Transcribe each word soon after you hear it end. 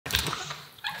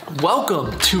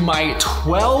Welcome to my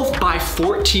 12 by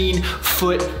 14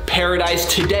 foot paradise.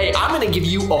 Today, I'm gonna give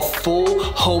you a full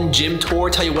home gym tour,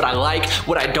 tell you what I like,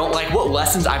 what I don't like, what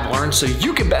lessons I've learned so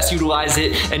you can best utilize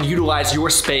it and utilize your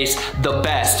space the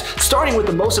best. Starting with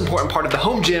the most important part of the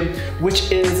home gym,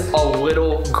 which is a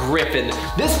little griffin.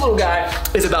 This little guy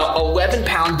is about 11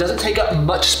 pounds, doesn't take up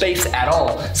much space at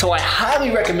all. So I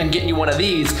highly recommend getting you one of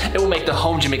these. It will make the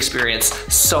home gym experience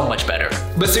so much better.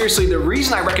 But seriously, the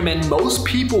reason I recommend most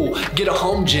people get a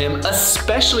home gym,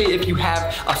 especially if you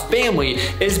have a family,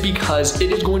 is because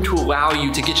it is going to allow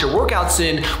you to get your workouts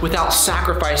in without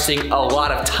sacrificing a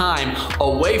lot of time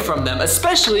away from them,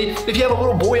 especially if you have a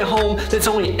little boy at home that's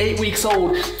only 8 weeks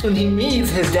old and he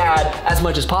needs his dad as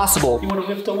much as possible. You want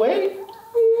to lift a weight?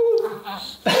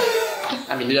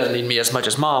 I mean, he doesn't need me as much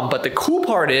as mom, but the cool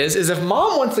part is if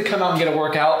mom wants to come out and get a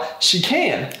workout, she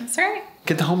can. That's right.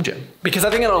 Get the home gym. Because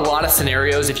I think in a lot of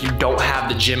scenarios, if you don't have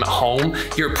the gym at home,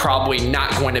 you're probably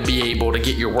not going to be able to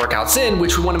get your workouts in,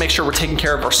 which we want to make sure we're taking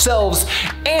care of ourselves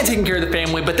and taking care of the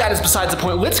family, but that is besides the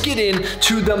point. Let's get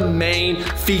into the main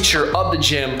feature of the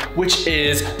gym, which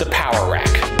is the power rack.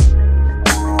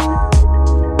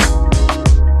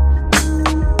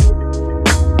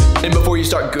 And before you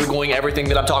start Googling everything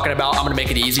that I'm talking about, I'm gonna make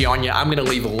it easy on you. I'm gonna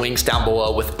leave links down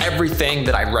below with everything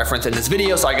that I reference in this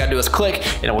video. So all you gotta do is click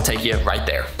and it will take you right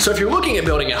there. So if you're looking at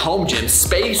building a home gym,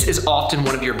 space is often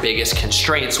one of your biggest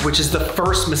constraints, which is the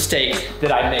first mistake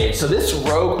that I made. So this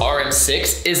Rogue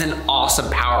RM6 is an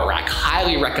awesome power rack.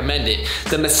 Highly recommend it.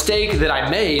 The mistake that I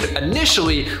made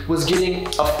initially was getting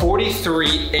a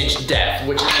 43-inch depth,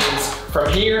 which means from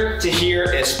here to here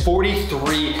is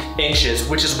 43 inches,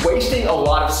 which is wasting a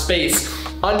lot of space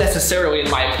unnecessarily, in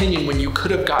my opinion, when you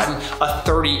could have gotten a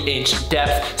 30-inch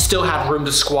depth, still have room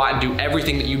to squat and do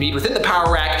everything that you need within the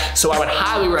power rack. So I would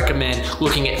highly recommend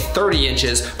looking at 30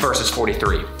 inches versus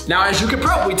 43. Now, as you can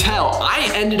probably tell, I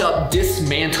ended up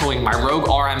dismantling my Rogue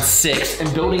RM6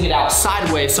 and building it out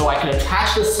sideways so I can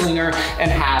attach the Slinger and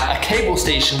have a cable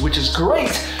station, which is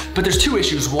great. But there's two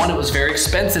issues. One, it was very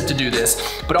expensive to do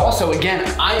this, but also, again,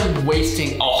 I am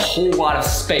wasting a whole lot of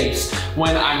space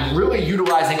when I'm really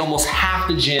utilizing almost half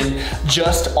the gym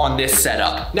just on this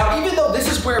setup. Now, even though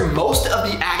this is where most of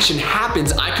the action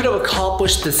happens, I could have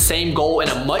accomplished the same goal in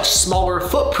a much smaller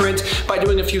footprint by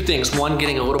doing a few things. One,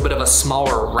 getting a little bit of a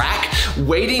smaller rack,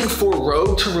 waiting for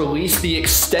Rogue to release the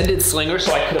extended Slinger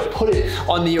so I could have put it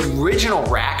on the original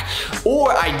rack,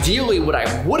 or ideally what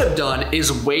I would have done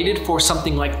is waited for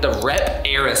something like the Rep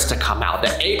Ares to come out,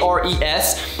 the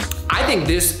ARES. I think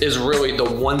this is really the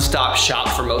one-stop shop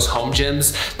for most home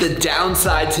gyms. The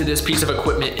downside to this piece of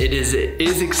equipment, it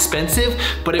is expensive,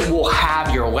 but it will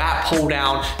have your lat pull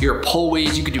down, your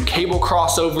pulleys, you could do cable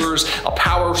crossovers, a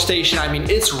power station. I mean,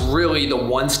 it's really the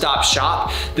one-stop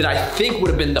shop that I think would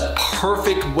have been the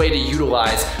perfect way to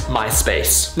utilize my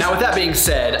space. Now, with that being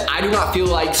said, I do not feel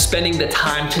like spending the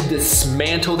time to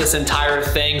dismantle this entire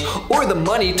thing or the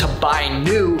money to buy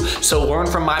new. So learn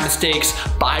from my mistakes,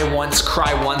 buy once,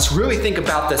 cry once. Really think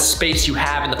about the space you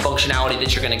have and the functionality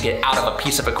that you're gonna get out of a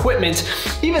piece of equipment.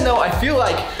 Even though I feel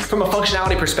like from a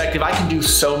functionality perspective, I can do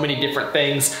so many different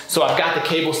things. So I've got the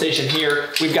cable station here.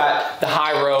 We've got the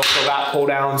high row for lat pull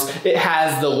downs. It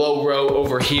has the low row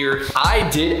over here. I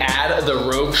did add the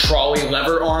Rogue trolley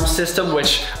lever arm system,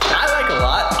 which I like a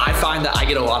lot. I find that I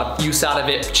get a lot of use out of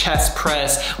it. Chest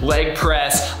press, leg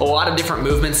press, a lot of different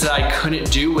movements that I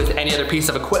couldn't do with any other piece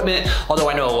of equipment.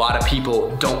 Although I know a lot of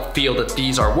people don't feel that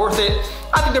these are worth it.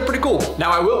 I think they're pretty cool.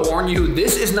 Now, I will warn you,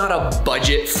 this is not a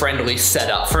budget-friendly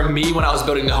setup. For me, when I was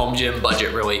building the home gym,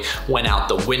 budget really went out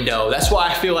the window. That's why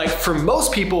I feel like for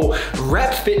most people,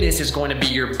 Rep Fitness is going to be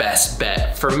your best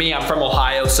bet. For me, I'm from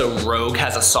Ohio, so Rogue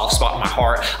has a soft spot in my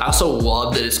heart. I also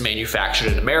love that it's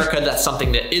manufactured in America. That's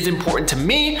something that is important to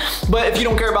me. But if you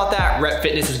don't care about that, Rep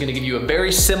Fitness is gonna give you a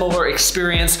very similar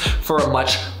experience for a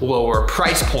much lower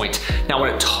price point. Now,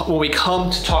 when we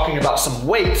come to talking about some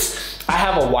weights, I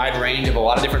have a wide range of a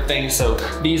lot of different things. So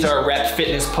these are Rep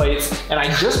Fitness plates, and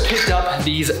I just picked up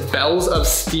these Bells of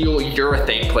Steel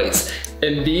urethane plates,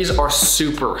 and these are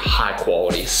super high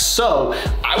quality. So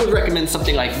I would recommend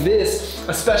something like this,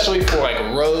 especially for like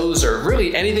rows or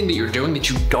really anything that you're doing that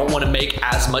you don't want to make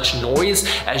as much noise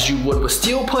as you would with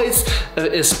steel plates,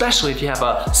 especially if you have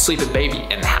a sleeping baby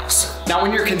in the house. Now,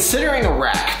 when you're considering a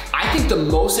rack, I think the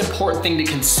most important thing to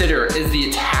consider is the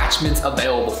attachments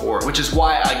available for it, which is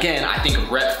why, again, I think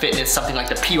Rep Fitness, something like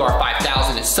the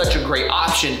PR5000 is such a great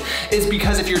option, is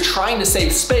because if you're trying to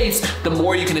save space, the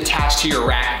more you can attach to your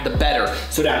rack, the better.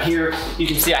 So down here, you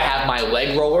can see I have my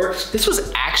leg roller. This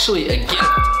was actually a gift.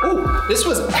 Ooh, this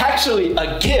was actually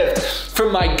a gift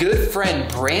from my good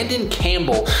friend, Brandon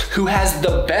Campbell, who has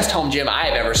the best home gym I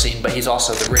have ever seen, but he's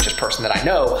also the richest person that I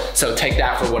know, so take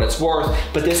that for what it's worth.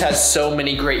 But this has so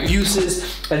many great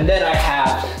uses. And then I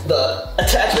have the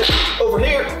attachment over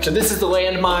here. So this is the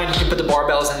landmine. You can put the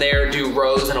barbells in there, do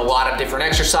rows and a lot of different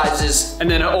exercises. And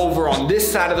then over on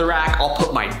this side of the rack, I'll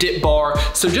put my dip bar.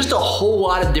 So just a whole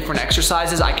lot of different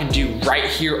exercises I can do right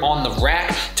here on the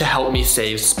rack to help me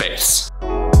save space.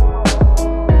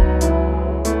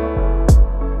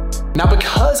 Now,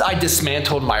 because I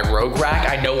dismantled my Rogue rack,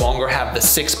 I no longer have the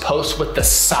 6 posts with the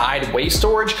side weight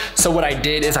storage. So what I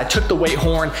did is I took the weight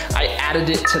horn, I added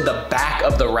it to the back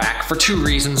of the rack for 2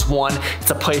 reasons. One, it's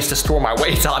a place to store my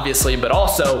weights, obviously, but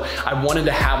also I wanted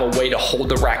to have a way to hold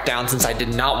the rack down since I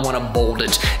did not want to bolt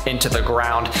it into the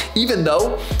ground. Even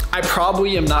though I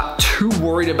probably am not too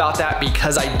worried about that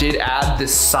because I did add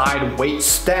this side weight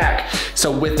stack.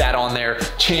 So with that on there,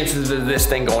 chances of this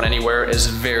thing going anywhere is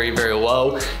very, very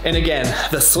low. And again,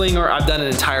 the Slinger, I've done an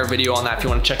entire video on that if you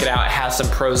want to check it out. It has some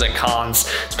pros and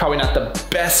cons. It's probably not the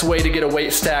best way to get a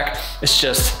weight stack. It's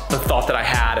just the thought that I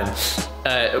had, and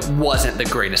it wasn't the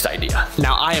greatest idea.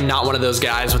 Now, I am not one of those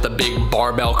guys with a big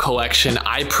barbell collection.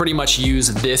 I pretty much use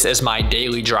this as my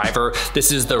daily driver.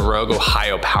 This is the Rogue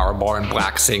Ohio Power Bar in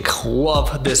black zinc.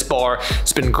 Love this bar.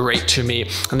 It's been great to me.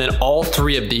 And then all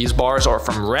 3 of these bars are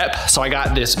from Rep. So I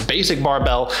got this basic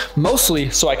barbell, mostly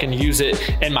so I can use it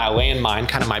in my landmine,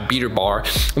 kind of my beater bar.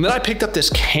 And then I picked up this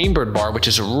Cambered Bar, which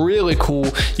is really cool.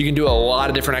 You can do a lot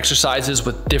of different exercises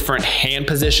with different hand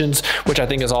positions, which I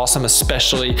think is awesome,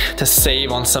 especially to save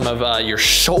on some of your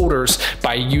shoulders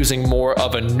by using more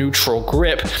of a neutral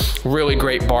grip. Really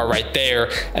great bar right there.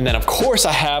 And then of course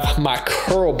I have my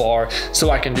curl bar so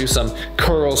I can do some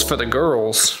curls for the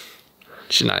girls.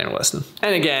 She's not even listening.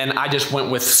 And again, I just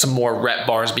went with some more Rep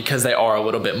bars because they are a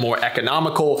little bit more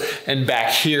economical. And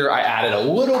back here, I added a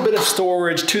little bit of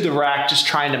storage to the rack, just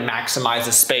trying to maximize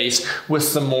the space with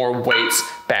some more weights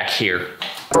back here.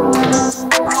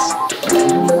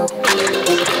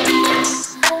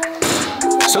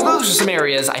 So those are some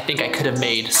areas I think I could have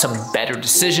made some better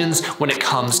decisions when it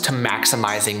comes to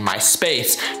maximizing my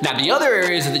space. Now, the other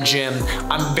areas of the gym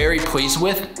I'm very pleased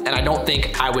with, and I don't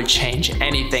think I would change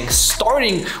anything,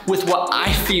 starting with what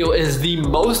I feel is the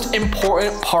most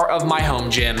important part of my home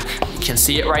gym. You can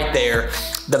see it right there,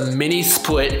 the mini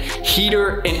split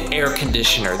heater and air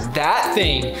conditioner. That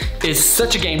thing is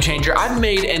such a game changer. I've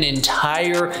made an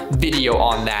entire video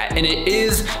on that, and it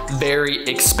is very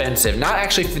expensive. Not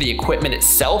actually for the equipment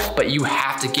itself, but you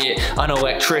have to get an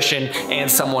electrician and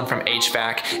someone from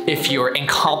HVAC if you're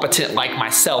incompetent like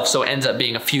myself, so it ends up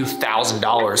being a few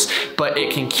 $1,000s. But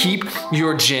it can keep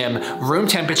your gym room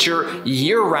temperature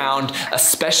year round,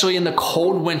 especially in the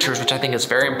cold winters, which I think is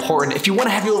very important. If you want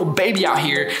to have your little baby out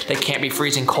here, they can't be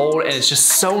freezing cold, and it's just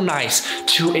so nice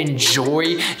to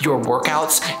enjoy your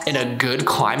workouts in a good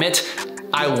climate.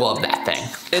 I love that thing.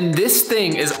 And this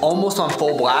thing is almost on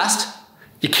full blast.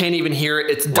 You can't even hear it.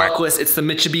 It's ductless. It's the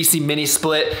Mitsubishi Mini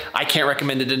Split. I can't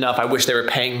recommend it enough. I wish they were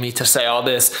paying me to say all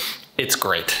this. It's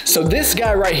great. So this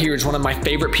guy right here is one of my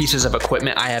favorite pieces of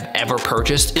equipment I have ever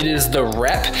purchased. It is the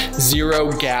Rep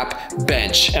Zero Gap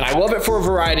Bench, and I love it for a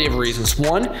variety of reasons.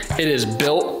 One, it is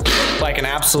built like an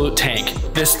absolute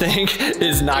tank. This thing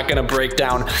is not gonna break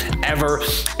down ever.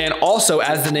 And also,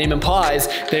 as the name implies,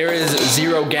 there is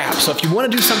zero gap. So if you wanna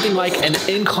do something like an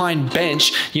incline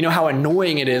bench, you know how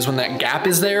annoying it is when that gap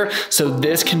is there. So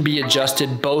this can be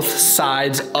adjusted both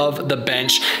sides of the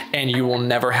bench, and you will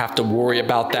never have to worry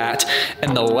about that.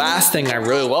 And the last thing I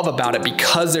really love about it,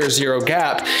 because there's zero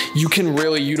gap, you can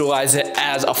really utilize it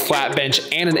as a flat bench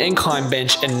and an incline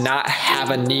bench and not have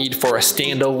a need for a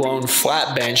standalone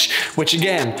flat bench, which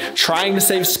again, trying to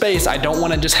save space, I don't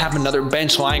want to just have another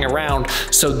bench lying around.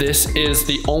 So this is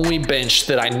the only bench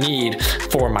that I need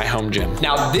for my home gym.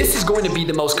 Now, this is going to be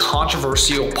the most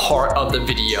controversial part of the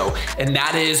video, and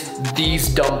that is these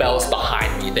dumbbells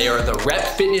behind me. They are the Rep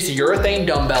Fitness Urethane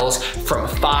Dumbbells from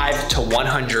 5 to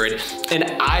 100. And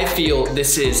I feel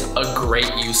this is a great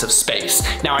use of space.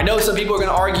 Now, I know some people are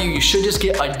gonna argue you should just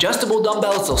get adjustable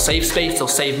dumbbells. They'll save space, they'll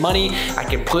save money. I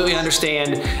completely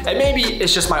understand. And maybe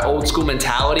it's just my old school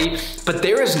mentality, but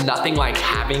there is nothing like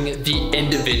having the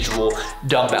individual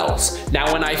dumbbells.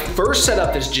 Now, when I first set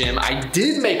up this gym, I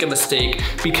did make a mistake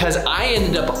because I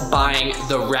ended up buying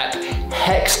the Rep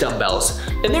hex dumbbells.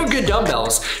 And they're good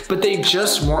dumbbells, but they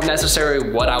just weren't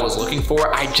necessarily what I was looking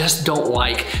for. I just don't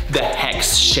like the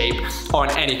hex shape on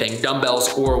anything,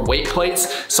 dumbbells or weight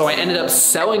plates. So I ended up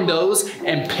selling those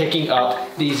and picking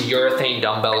up these urethane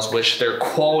dumbbells, which their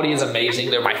quality is amazing.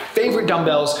 They're my favorite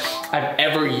dumbbells I've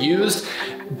ever used.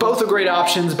 Both are great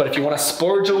options, but if you want to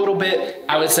splurge a little bit,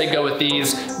 I would say go with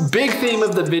these. Big theme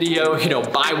of the video, you know,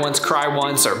 buy once, cry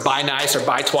once, or buy nice, or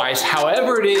buy twice.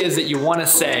 However it is that you want to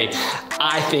say,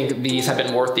 I think these have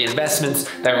been worth the investments.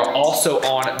 They are also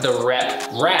on the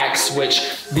rep racks, which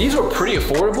these were pretty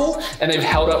affordable and they've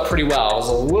held up pretty well. I was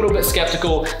a little bit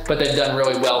skeptical, but they've done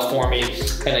really well for me.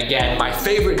 And again, my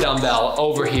favorite dumbbell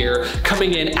over here,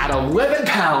 coming in at 11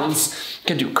 pounds. You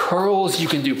can do curls, you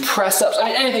can do press ups,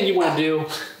 anything you want to do.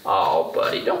 Oh,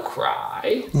 buddy, don't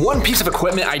cry. One piece of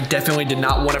equipment I definitely did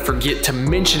not want to forget to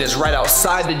mention is right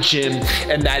outside the gym,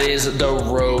 and that is the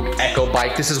Rogue Echo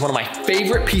Bike. This is one of my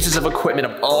favorite pieces of equipment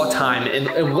of all time.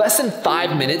 In less than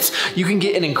 5 minutes, you can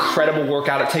get an incredible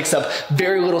workout. It takes up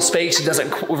very little space. It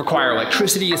doesn't require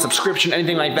electricity, a subscription,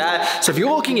 anything like that. So if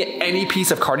you're looking at any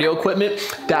piece of cardio equipment,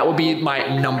 that would be my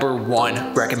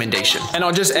 #1 recommendation. And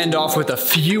I'll just end off with a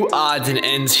few odds and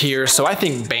ends here. So I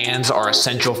think bands are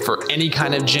essential for any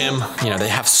kind of gym. You know, they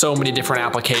have so many different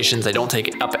applications. They don't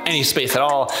take up any space at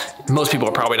all. Most people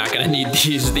are probably not gonna need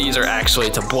these. These are actually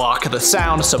to block the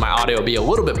sound, so my audio will be a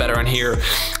little bit better in here.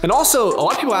 And also, a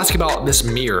lot of people ask about this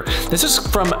mirror. This is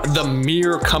from the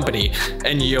Mirror Company,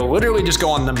 and you literally just go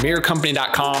on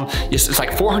themirrorcompany.com. It's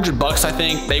like 400 bucks, I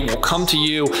think. They will come to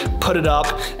you, put it up,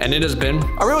 and it has been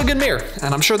a really good mirror.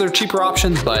 And I'm sure there are cheaper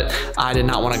options, but I did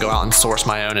not want to go out and source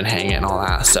my own and hang it and all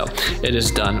that. So it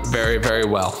is done very, very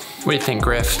well. What do you think,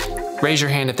 Griff? Raise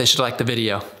your hand if they should like the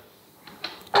video.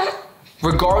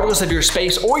 Regardless of your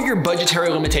space or your budgetary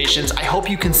limitations, I hope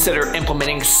you consider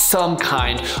implementing some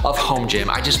kind of home gym.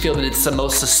 I just feel that it's the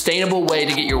most sustainable way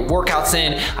to get your workouts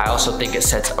in. I also think it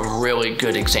sets a really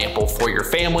good example for your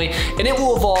family, and it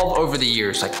will evolve over the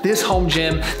years. Like, this home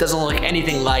gym doesn't look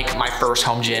anything like my first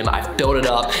home gym. I've built it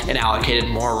up and allocated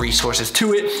more resources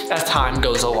to it as time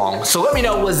goes along. So let me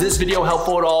know, was this video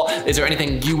helpful at all? Is there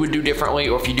anything you would do differently?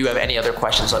 Or if you do have any other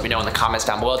questions, let me know in the comments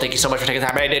down below. Thank you so much for taking the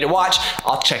time today to watch.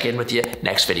 I'll check in with you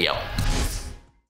next video.